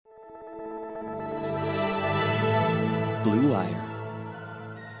Blue Wire.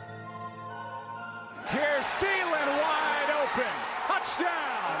 Here's Thielen wide open.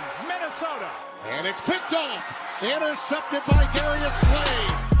 Touchdown, Minnesota. And it's picked off. Intercepted by Darius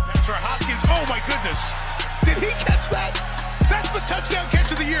Slade. That's for Hopkins. Oh, my goodness. Did he catch that? That's the touchdown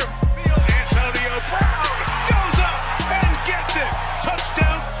catch of the year. Antonio Brown goes up and gets it.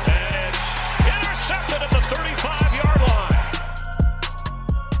 Touchdown. And intercepted at the 35-yard line.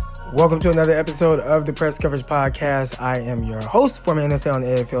 Welcome to another episode of the Press Coverage Podcast. I am your host, former NFL and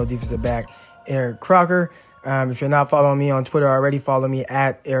AFL defensive back, Eric Crocker. If you're not following me on Twitter already, follow me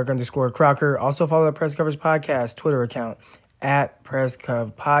at Eric_Crocker. Also follow the Press Coverage Podcast Twitter account at Press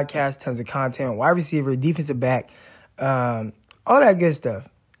Cov Podcast. Tons of content, wide receiver, defensive back, all that good stuff.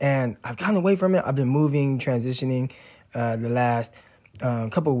 And I've gotten away from it. I've been moving, transitioning the last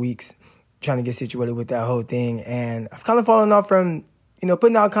couple of weeks, trying to get situated with that whole thing. And I've kind of fallen off from,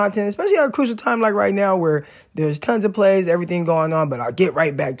 putting out content, especially at a crucial time like right now where there's tons of plays, everything going on. But I'll get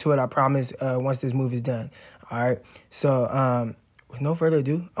right back to it, I promise, once this move is done. All right. So with no further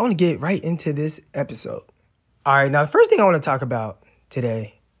ado, I want to get right into this episode. All right. Now, the first thing I want to talk about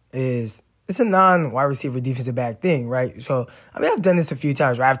today is it's a non-wide receiver defensive back thing, right? So, I've done this a few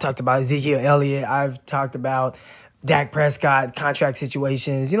times, right? I've talked about Ezekiel Elliott. I've talked about Dak Prescott, contract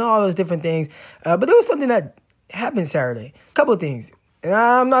situations, all those different things. But there was something that happened Saturday. A couple of things. And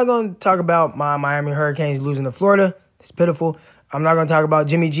I'm not going to talk about my Miami Hurricanes losing to Florida. It's pitiful. I'm not going to talk about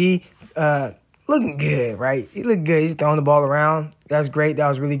Jimmy G looking good, right? He looked good. He's throwing the ball around. That's great. That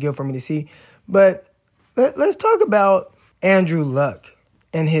was really good for me to see. But let's talk about Andrew Luck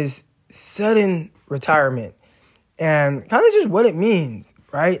and his sudden retirement and kind of just what it means,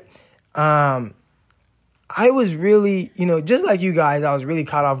 right? I was really, just like you guys, I was really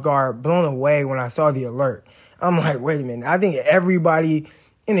caught off guard, blown away when I saw the alert. I'm like, wait a minute. I think everybody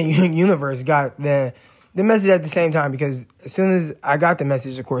in the universe got the message at the same time, because as soon as I got the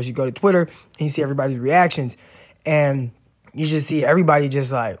message, of course, you go to Twitter and you see everybody's reactions, and you just see everybody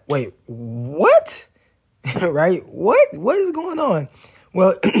just like, wait, what? Right? What is going on?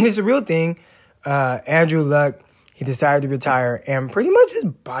 Well, it's a real thing. Andrew Luck, he decided to retire, and pretty much his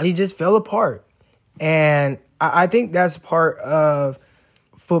body just fell apart. And I think that's part of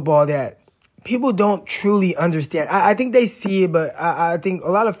football that people don't truly understand. I think they see it, but I think a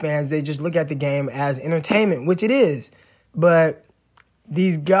lot of fans, they just look at the game as entertainment, which it is. But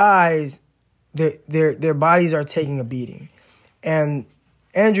these guys, their bodies are taking a beating. And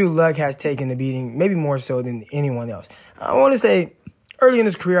Andrew Luck has taken the beating, maybe more so than anyone else. I want to say, early in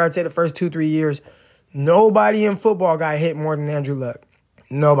his career, I'd say the first 2-3 years, nobody in football got hit more than Andrew Luck.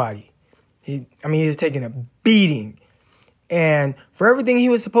 Nobody. He was taking a beating. And for everything he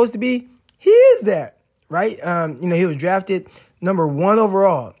was supposed to be, he is that, right? He was drafted number 1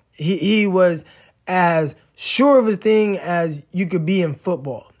 overall. He was as sure of a thing as you could be in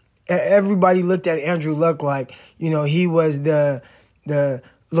football. Everybody looked at Andrew Luck like, he was the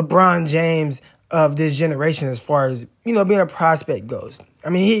LeBron James of this generation as far as, being a prospect goes.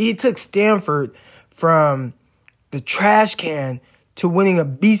 He took Stanford from the trash can to winning a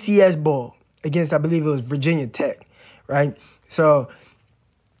BCS Bowl against, I believe it was Virginia Tech, right? So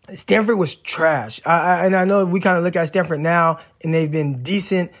Stanford was trash. And I know we kind of look at Stanford now, and they've been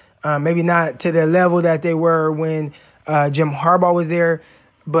decent, maybe not to the level that they were when Jim Harbaugh was there.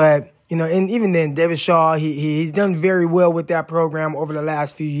 But, and even then, David Shaw, he's done very well with that program over the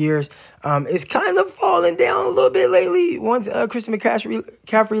last few years. It's kind of fallen down a little bit lately once Christian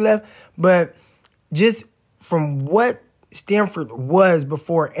McCaffrey left. But just from what Stanford was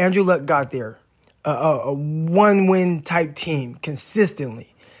before Andrew Luck got there, a one-win type team consistently,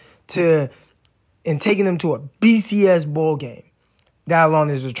 and taking them to a BCS bowl game, that alone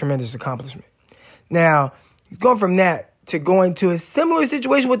is a tremendous accomplishment. Now, going from that to going to a similar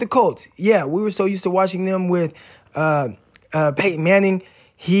situation with the Colts. Yeah, we were so used to watching them with Peyton Manning.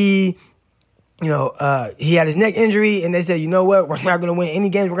 He had his neck injury, and they said, you know what, we're not going to win any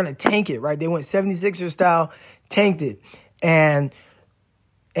games. We're going to tank it, right? They went 76er style, tanked it, and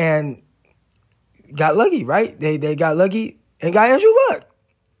got lucky, right? They got lucky and got Andrew Luck.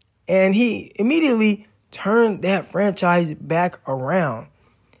 And he immediately turned that franchise back around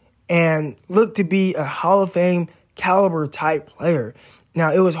and looked to be a Hall of Fame caliber type player.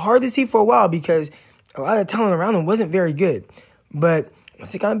 Now, it was hard to see for a while because a lot of talent around him wasn't very good. But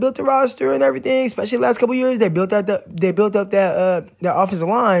once they kind of built the roster and everything, especially the last couple of years, they built up that offensive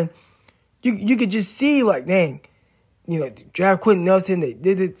line. You could just see, like, dang, draft Quentin Nelson. They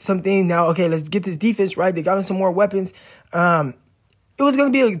did something. Now, okay, let's get this defense right. They got him some more weapons. It was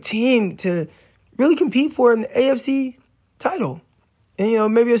going to be a team to really compete for an AFC title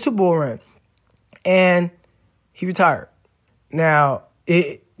and, maybe a Super Bowl run. And he retired. Now,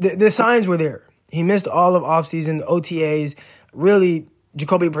 the signs were there. He missed all of offseason, OTAs. Really,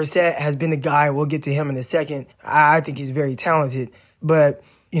 Jacoby Brissett has been the guy. We'll get to him in a second. I think he's very talented. But,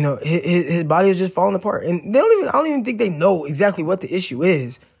 his body is just falling apart. And I don't even think they know exactly what the issue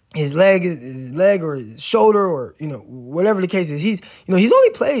is. His leg or his shoulder or, whatever the case is. He's only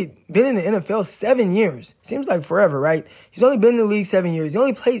been in the NFL 7 years. Seems like forever, right? He's only been in the league 7 years. He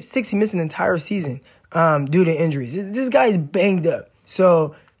only played 6. He missed an entire season due to injuries. This guy is banged up.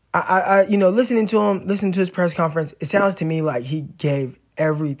 So, listening to his press conference, it sounds to me like he gave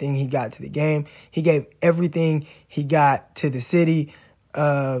everything he got to the game. He gave everything he got to the city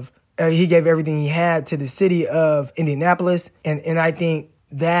of, he gave everything he had to the city of Indianapolis. And I think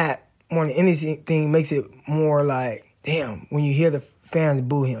that more than anything makes it more like, damn, when you hear the fans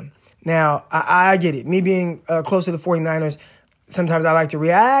boo him. Now, I get it. Me being close to the 49ers, sometimes I like to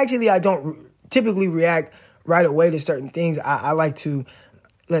react. Actually, I don't typically react right away to certain things. I like to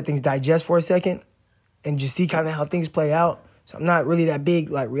let things digest for a second and just see kind of how things play out. So I'm not really that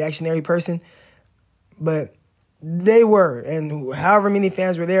big, reactionary person. But they were. And however many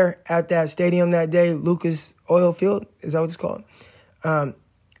fans were there at that stadium that day, Lucas Oil Field, is that what it's called?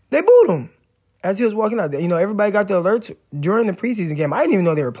 They booed him as he was walking out there. Everybody got the alerts during the preseason game. I didn't even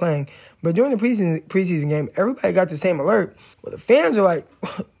know they were playing. But during the preseason game, everybody got the same alert. Well, the fans are like,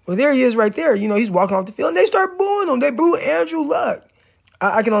 well, there he is right there. He's walking off the field. And they start booing him. They boo Andrew Luck.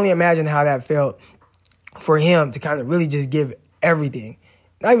 I can only imagine how that felt for him to kind of really just give everything.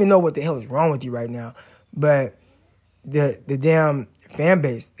 I don't even know what the hell is wrong with you right now. But the damn fan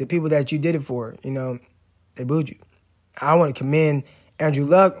base, the people that you did it for, they booed you. I want to commend Andrew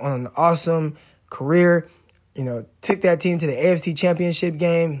Luck on an awesome career. Took that team to the AFC Championship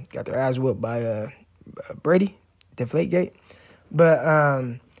game. Got their ass whooped by Brady, Deflategate.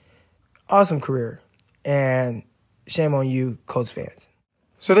 But awesome career. And shame on you, Colts fans.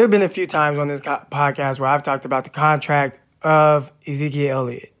 So there have been a few times on this podcast where I've talked about the contract of Ezekiel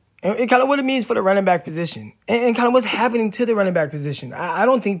Elliott. And kind of what it means for the running back position. And kind of what's happening to the running back position. I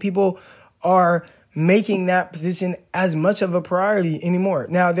don't think people are making that position as much of a priority anymore.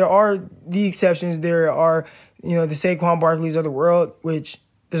 Now, there are the exceptions. There are, the Saquon Barkleys of the world, which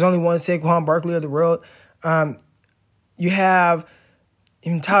there's only one Saquon Barkley of the world. You have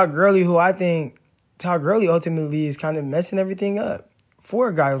even Todd Gurley, who I think Todd Gurley ultimately is kind of messing everything up for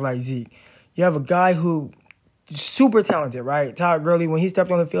a guy like Zeke. You have a guy who is super talented, right? Todd Gurley, when he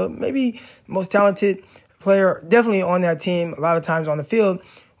stepped on the field, maybe the most talented player definitely on that team, a lot of times on the field.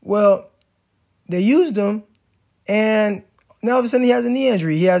 Well, they used him, and now all of a sudden he has a knee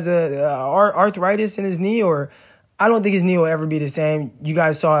injury. He has arthritis in his knee, or I don't think his knee will ever be the same. You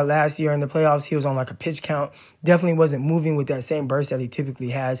guys saw it last year in the playoffs. He was on a pitch count. Definitely wasn't moving with that same burst that he typically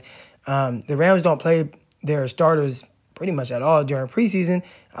has. The Rams don't play their starters pretty much at all during preseason.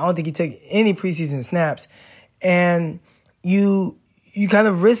 I don't think he took any preseason snaps. And you kind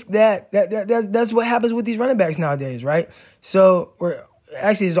of risk that. That's what happens with these running backs nowadays, right? So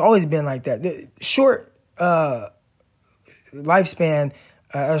actually, it's always been like that. The short lifespan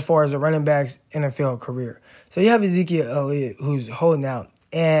as far as a running back's NFL career. So you have Ezekiel Elliott who's holding out.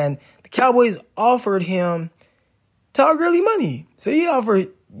 And the Cowboys offered him Todd Gurley money. So you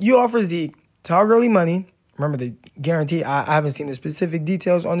offer Zeke Todd Gurley money. Remember the guarantee. I haven't seen the specific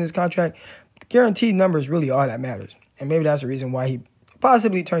details on this contract. The guaranteed number is really all that matters. And maybe that's the reason why he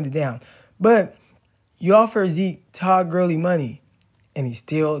possibly turned it down. But you offer Zeke Todd Gurley money, and he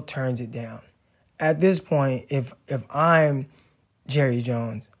still turns it down. At this point, if I'm Jerry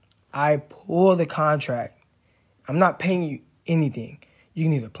Jones, I pull the contract. I'm not paying you anything. You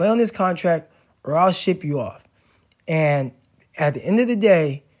can either play on this contract or I'll ship you off. And at the end of the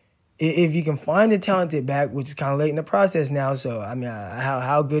day, if you can find the talented back, which is kind of late in the process now, so, I mean,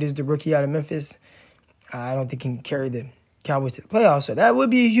 how good is the rookie out of Memphis? I don't think he can carry the Cowboys to the playoffs, so that would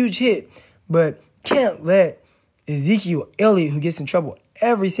be a huge hit. But can't let Ezekiel Elliott, who gets in trouble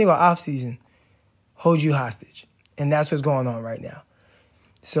every single offseason, hold you hostage. And that's what's going on right now.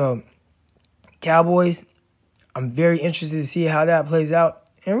 So, Cowboys, I'm very interested to see how that plays out.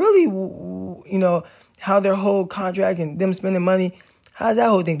 And really, how their whole contract and them spending money, how does that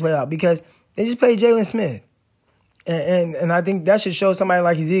whole thing play out? Because they just paid Jalen Smith. And I think that should show somebody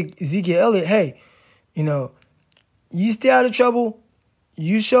like Ezekiel Elliott, hey, you stay out of trouble,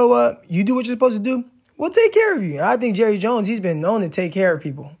 you show up, you do what you're supposed to do, we'll take care of you. I think Jerry Jones, he's been known to take care of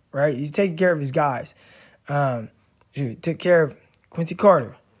people, right? He's taking care of his guys. Took care of Quincy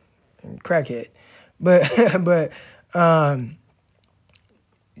Carter, crackhead. But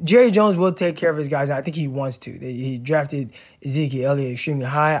Jerry Jones will take care of his guys. I think he wants to. He drafted Ezekiel Elliott extremely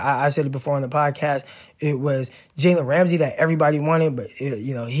high. I said it before on the podcast. It was Jalen Ramsey that everybody wanted, but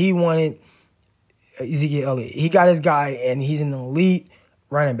he wanted Ezekiel Elliott. He got his guy, and he's an elite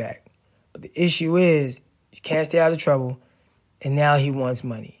running back. But the issue is he can't stay out of trouble, and now he wants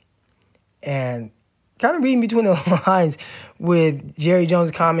money. And kind of reading between the lines with Jerry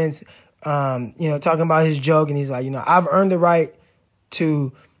Jones' comments, talking about his joke, and he's like, I've earned the right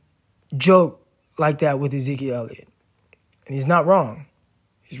to joke like that with Ezekiel Elliott. And he's not wrong.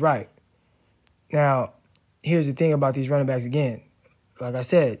 He's right. Now, here's the thing about these running backs again. Like I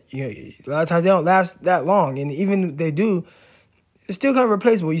said, a lot of times they don't last that long. And even if they do, it's still kind of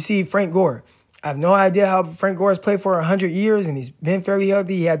replaceable. You see Frank Gore. I have no idea how Frank Gore has played for 100 years, and he's been fairly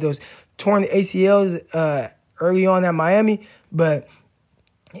healthy. He had those torn ACLs early on at Miami, but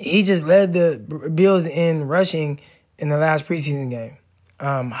he just led the Bills in rushing in the last preseason game.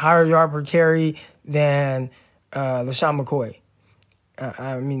 Higher yard per carry than LaShawn McCoy.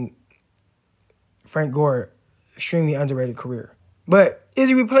 Frank Gore, extremely underrated career. But is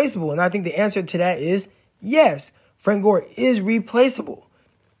he replaceable? And I think the answer to that is yes. Frank Gore is replaceable.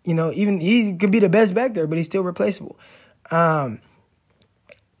 Even he could be the best back there, but he's still replaceable.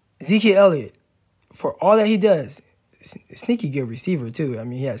 Ezekiel Elliott, for all that he does, sneaky good receiver too.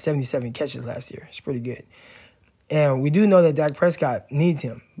 He had 77 catches last year. It's pretty good. And we do know that Dak Prescott needs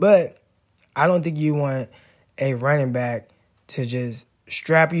him. But I don't think you want a running back to just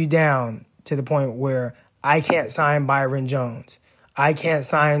strap you down to the point where I can't sign Byron Jones. I can't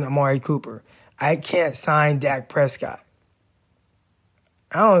sign Amari Cooper. I can't sign Dak Prescott.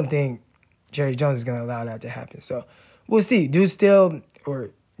 I don't think Jerry Jones is going to allow that to happen. So we'll see. Did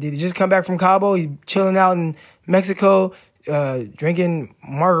he just come back from Cabo? He's chilling out in Mexico, drinking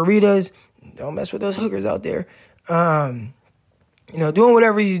margaritas. Don't mess with those hookers out there. Doing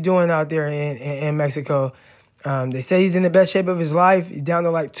whatever he's doing out there in Mexico. They say he's in the best shape of his life. He's down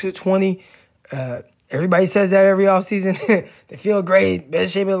to like 220. Everybody says that every offseason. They feel great,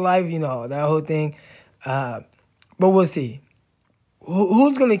 best shape of life, that whole thing. But we'll see.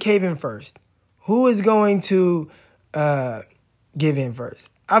 Who's going to cave in first? Who is going to give in first?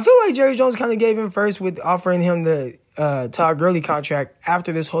 I feel like Jerry Jones kind of gave in first with offering him the Todd Gurley contract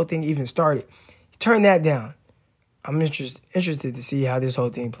after this whole thing even started. He turned that down. I'm interested to see how this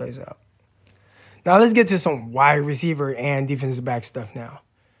whole thing plays out. Now let's get to some wide receiver and defensive back stuff now.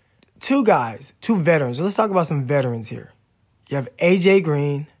 Two veterans. Let's talk about some veterans here. You have A.J.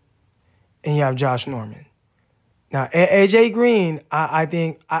 Green and you have Josh Norman. Now, A.J. Green, I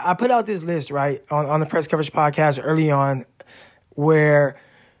think I put out this list, right, on the press coverage podcast early on where,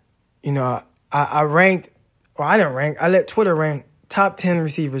 I let Twitter rank top 10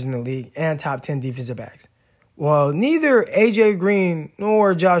 receivers in the league and top 10 defensive backs. Well, neither A.J. Green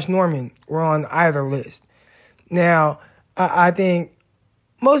nor Josh Norman were on either list. Now, I think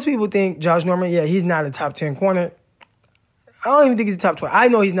most people think Josh Norman, he's not a top 10 corner. I don't even think he's a top 20. I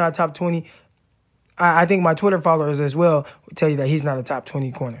know he's not a top 20. I think my Twitter followers as well will tell you that he's not a top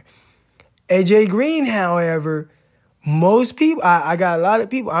 20 corner. A.J. Green, however, most people, I got a lot of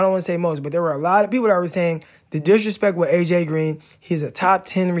people, I don't want to say most, but there were a lot of people that were saying the disrespect with A.J. Green. He's a top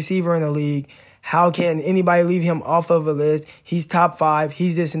 10 receiver in the league. How can anybody leave him off of a list? He's top 5.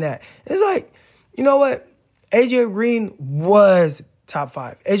 He's this and that. It's like, you know what? A.J. Green was top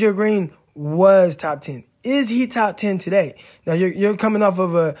 5. A.J. Green was top 10. Is he top 10 today? Now, you're coming off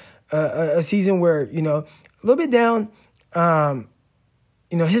of a season where, a little bit down.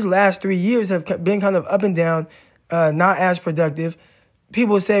 His last 3 years have been kind of up and down, not as productive.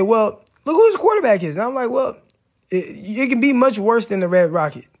 People say, well, look who his quarterback is. And I'm like, well, it can be much worse than the Red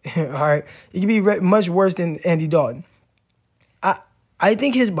Rocket. All right? It can be much worse than Andy Dalton. I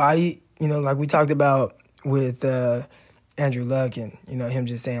think his body, like we talked about with Andrew Luck and, him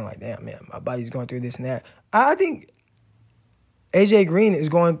just saying like, damn, man, my body's going through this and that. I think A.J. Green is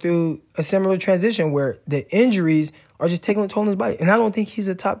going through a similar transition where the injuries are just taking a toll on his body. And I don't think he's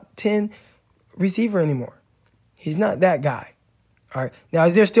a top 10 receiver anymore. He's not that guy. All right. Now,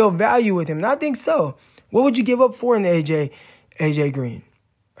 is there still value with him? And I think so. What would you give up for an A.J. Green?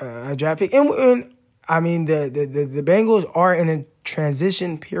 A draft pick? And I mean, the Bengals are in a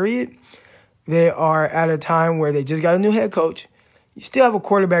transition period. They are at a time where they just got a new head coach. You still have a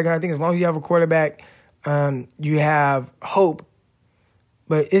quarterback, and I think as long as you have a quarterback, you have hope.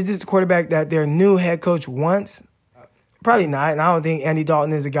 But is this the quarterback that their new head coach wants? Probably not. And I don't think Andy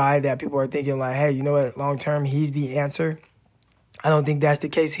Dalton is a guy that people are thinking like, hey, you know what, long term, he's the answer. I don't think that's the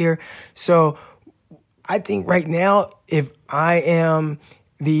case here. So I think right now, if I am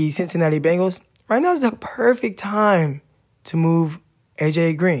the Cincinnati Bengals, right now is the perfect time to move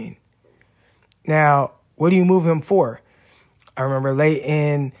A.J. Green. Now, what do you move him for? I remember late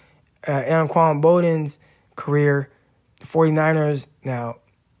in Anquan Boldin's career, the 49ers, now,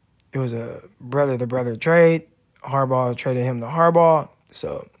 it was a brother-to-brother trade. Harbaugh traded him to Harbaugh,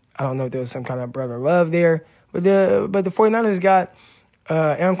 so I don't know if there was some kind of brother love there. But the 49ers got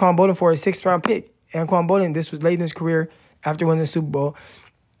Anquan Boldin for a 6th-round pick. Anquan Boldin, this was late in his career after winning the Super Bowl.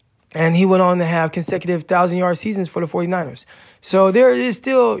 And he went on to have consecutive 1,000-yard seasons for the 49ers. So there is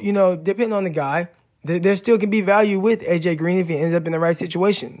still, depending on the guy, there still can be value with A.J. Green if he ends up in the right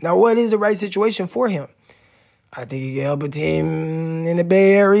situation. Now, what is the right situation for him? I think he can help a team in the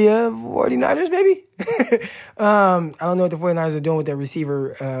Bay Area, 49ers maybe. I don't know what the 49ers are doing with their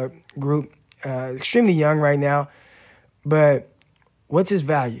receiver group. Extremely young right now. But what's his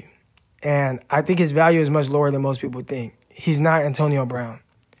value? And I think his value is much lower than most people think. He's not Antonio Brown.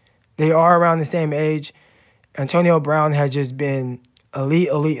 They are around the same age. Antonio Brown has just been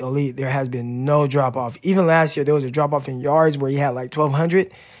elite. There has been no drop-off. Even last year, there was a drop-off in yards where he had like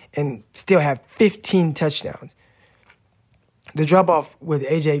 1,200 and still had 15 touchdowns. The drop-off with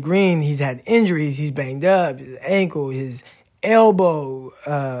A.J. Green, he's had injuries. He's banged up, his ankle, his elbow.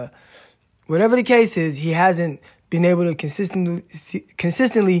 Whatever the case is, he hasn't been able to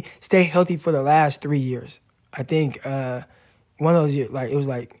consistently stay healthy for the last 3 years. I think one of those years, it was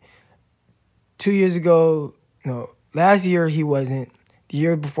 2 years ago. No, last year he wasn't. The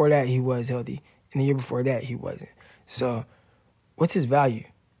year before that he was healthy, and the year before that he wasn't. So, what's his value?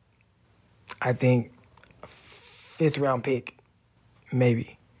 I think a 5th-round pick,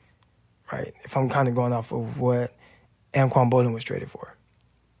 maybe. Right? If I'm kind of going off of what Anquan Boldin was traded for.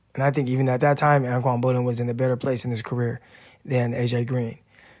 And I think even at that time, Anquan Boldin was in a better place in his career than A.J. Green.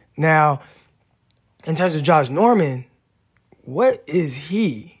 Now, in terms of Josh Norman, what is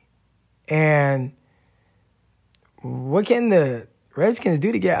he? And what can the Redskins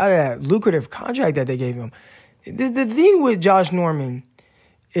do to get out of that lucrative contract that they gave him? The thing with Josh Norman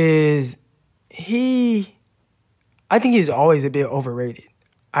is I think he's always a bit overrated.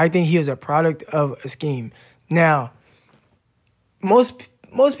 I think he is a product of a scheme. Now, most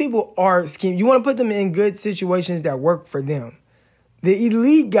people are scheme. You want to put them in good situations that work for them. The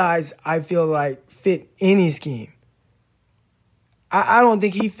elite guys, I feel like, fit any scheme. I don't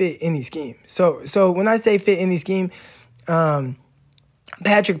think he fit any scheme. So when I say fit any scheme,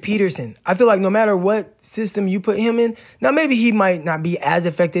 Patrick Peterson, I feel like no matter what system you put him in, now maybe he might not be as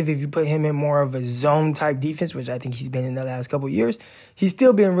effective if you put him in more of a zone-type defense, which I think he's been in the last couple of years. He's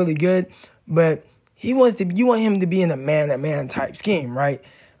still been really good, but you want him to be in a man-to-man type scheme, right?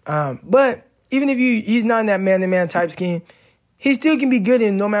 But even if he's not in that man-to-man type scheme, he still can be good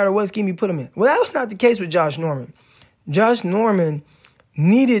in no matter what scheme you put him in. Well, that was not the case with Josh Norman. Josh Norman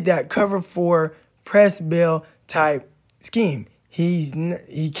needed that cover 4 press bail type scheme.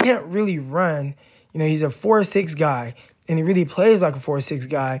 He can't really run. He's a 4-6 guy, and he really plays like a 4-6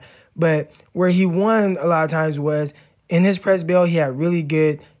 guy. But where he won a lot of times was in his press bail, he had really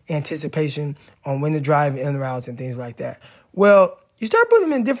good anticipation on when to drive in routes and things like that. Well, you start putting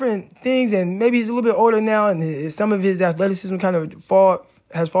him in different things, and maybe he's a little bit older now, and some of his athleticism kind of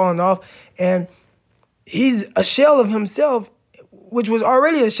has fallen off, and he's a shell of himself, which was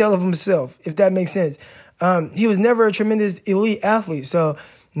already a shell of himself, if that makes sense. He was never a tremendous elite athlete. So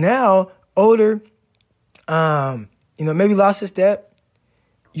now, older, maybe lost a step.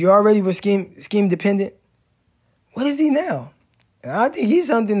 You already were scheme dependent. What is he now? And I think he's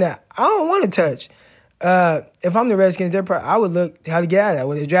something that I don't want to touch. If I'm the Redskins, I would look how to get out of that.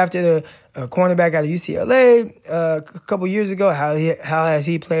 When they drafted a cornerback out of UCLA a couple years ago, how has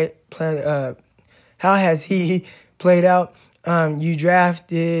he played out? You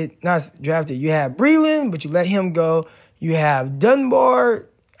had Breland, but you let him go. You have Dunbar.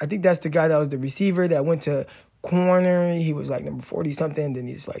 I think that's the guy that was the receiver that went to corner. He was like number 40-something, then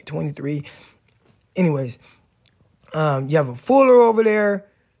he's like 23. Anyways, you have a Fuller over there.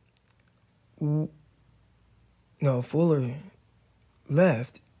 No, Fuller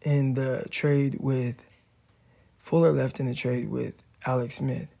left in the trade with Alex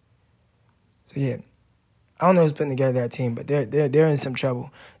Smith. So, yeah. I don't know who's putting together that team, but they're in some trouble,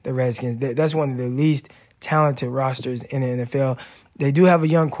 the Redskins. That's one of the least talented rosters in the NFL. They do have a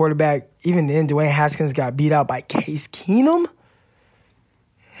young quarterback. Even then, Dwayne Haskins got beat out by Case Keenum.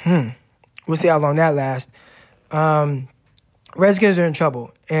 We'll see how long that lasts. Redskins are in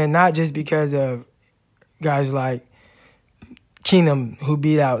trouble, and not just because of guys like Keenum who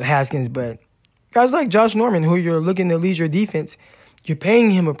beat out Haskins, but guys like Josh Norman who you're looking to lead your defense. You're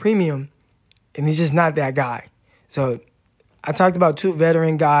paying him a premium, and he's just not that guy. So I talked about 2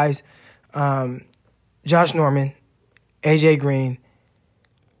 veteran guys, Josh Norman, A.J. Green.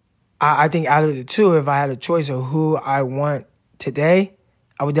 I think out of the two, if I had a choice of who I want today,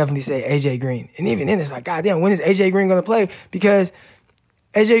 I would definitely say AJ Green. And even then, it's like, goddamn, when is AJ Green going to play? Because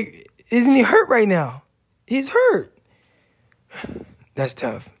AJ, isn't he hurt right now? He's hurt. That's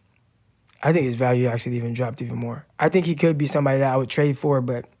tough. I think his value actually even dropped even more. I think he could be somebody that I would trade for,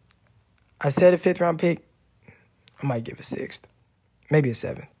 but I said a 5th-round pick. I might give a 6th, maybe a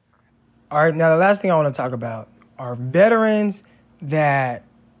 7th. All right, now the last thing I want to talk about are veterans that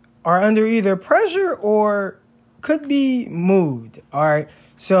are under either pressure or could be moved. All right,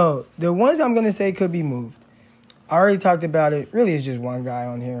 so the ones I'm going to say could be moved, I already talked about it. Really, it's just one guy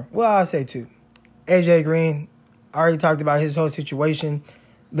on here. Well, I'll say 2. AJ Green, I already talked about his whole situation.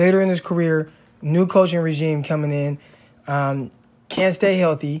 Later in his career, new coaching regime coming in, can't stay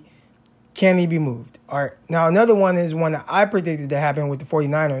healthy. Can he be moved? All right. Now, another one is one that I predicted to happen with the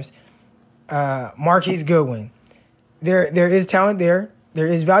 49ers, Marquise Goodwin. There is talent there. There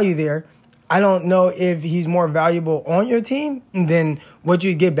is value there. I don't know if he's more valuable on your team than what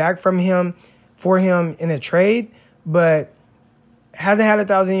you get back from him for him in a trade, but hasn't had a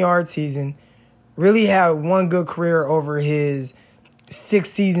 1,000-yard season. Really had one good career over his 6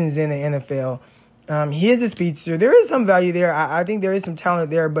 seasons in the NFL. He is a speedster. There is some value there. I think there is some talent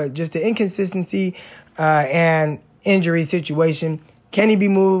there, but just the inconsistency and injury situation. Can he be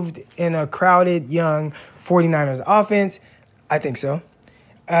moved in a crowded, young 49ers offense? I think so.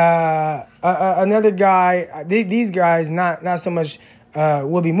 Another guy, these guys, not so much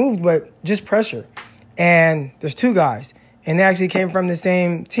will be moved, but just pressure. And there's 2 guys, and they actually came from the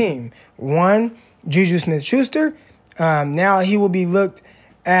same team. One, Juju Smith-Schuster. Now he will be looked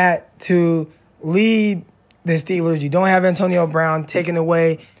at to lead the Steelers. You don't have Antonio Brown taking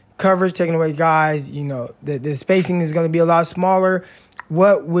away coverage, taking away guys. You know, the spacing is going to be a lot smaller.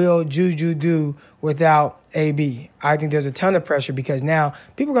 What will Juju do without AB? I think there's a ton of pressure because now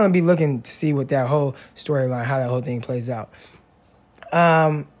people are going to be looking to see what that whole storyline, how that whole thing plays out.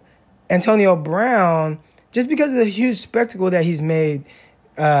 Antonio Brown, just because of the huge spectacle that he's made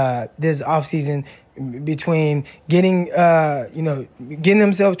this offseason between getting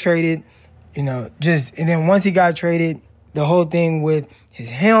himself traded, and then once he got traded, the whole thing with his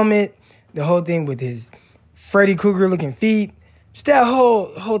helmet, the whole thing with his Freddy Krueger looking feet, just that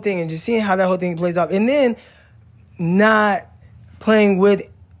whole thing, and just seeing how that whole thing plays out, and then not playing with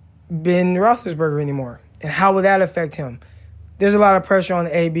Ben Roethlisberger anymore, and how would that affect him? There's a lot of pressure on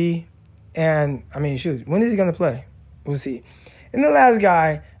AB, and when is he going to play? We'll see. And the last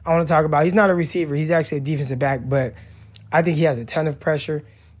guy I want to talk about, he's not a receiver, he's actually a defensive back, but I think he has a ton of pressure,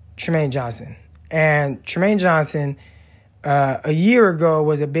 Tremaine Johnson. And Tremaine Johnson, a year ago,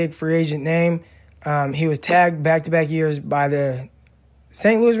 was a big free agent name. He was tagged back-to-back years by the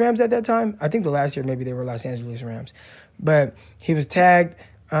St. Louis Rams at that time. I think the last year maybe they were Los Angeles Rams. But he was tagged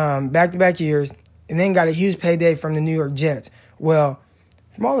back-to-back years and then got a huge payday from the New York Jets. Well,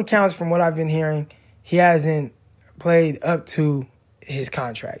 from all accounts, from what I've been hearing, he hasn't played up to his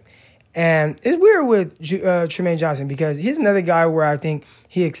contract. And it's weird with Tremaine Johnson because he's another guy where I think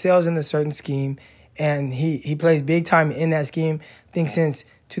he excels in a certain scheme and he plays big time in that scheme. I think since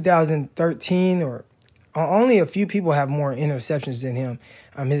 2013 or only a few people have more interceptions than him.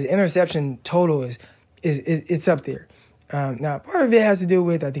 His interception total is it's up there. Now, part of it has to do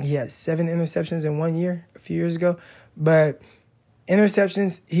with, I think he had 7 interceptions in 1 year, a few years ago. But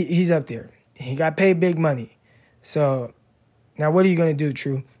interceptions, he's up there. He got paid big money. So now what are you going to do,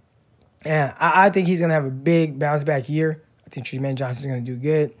 True? And I think he's going to have a big bounce-back year. I think Tremaine Johnson's going to do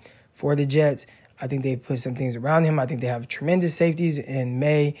good for the Jets. I think they put some things around him. I think they have tremendous safeties in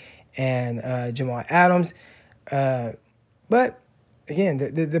May and Jamal Adams. But, again,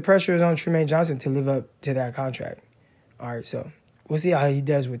 the pressure is on Tremaine Johnson to live up to that contract. All right, so we'll see how he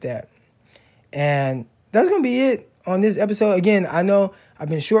does with that. And that's going to be it on this episode. Again, I know I've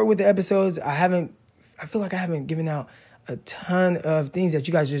been short with the episodes. I feel like I haven't given out a ton of things that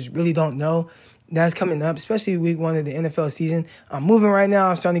you guys just really don't know that's coming up, especially week 1 of the NFL season. I'm moving right now.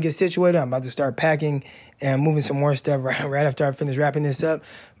 I'm starting to get situated. I'm about to start packing and moving some more stuff right after I finish wrapping this up.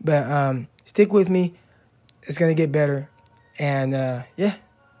 But stick with me. It's going to get better. And,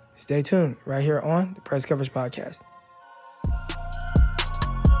 stay tuned right here on the Press Coverage Podcast.